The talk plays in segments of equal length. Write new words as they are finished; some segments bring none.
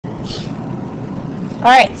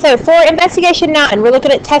Alright, so for investigation 9, we're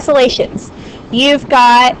looking at tessellations. You've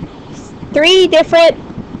got 3 different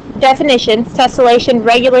definitions: tessellation,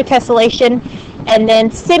 regular tessellation, and then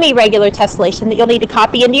semi-regular tessellation that you'll need to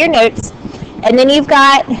copy into your notes. And then you've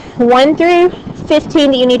got 1 through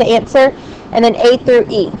 15 that you need to answer, and then A through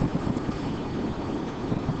E.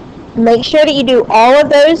 Make sure that you do all of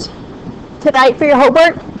those tonight for your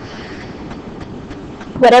homework.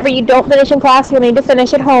 Whatever you don't finish in class, you'll need to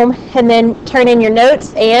finish at home, and then turn in your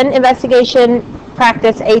notes and investigation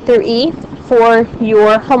practice A through E for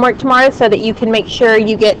your homework tomorrow so that you can make sure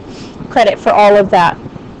you get credit for all of that.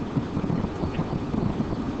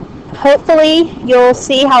 Hopefully you'll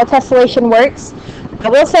see how tessellation works. I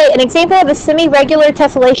will say an example of a semi-regular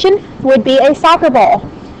tessellation would be a soccer ball.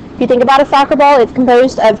 If you think about a soccer ball, it's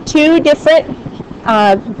composed of 2 different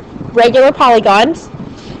regular polygons.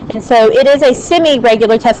 And so it is a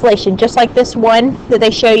semi-regular tessellation, just like this one that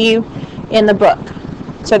they show you in the book.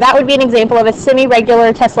 So that would be an example of a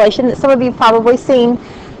semi-regular tessellation that some of you have probably seen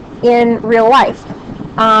in real life.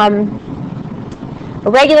 A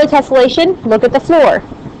regular tessellation, look at the floor.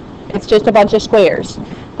 It's just a bunch of squares.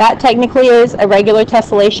 That technically is a regular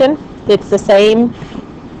tessellation. It's the same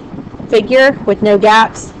figure with no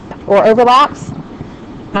gaps or overlaps.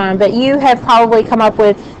 But you have probably come up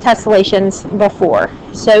with tessellations before.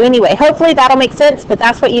 So anyway, hopefully that'll make sense, but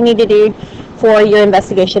that's what you need to do for your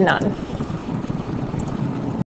investigation 9.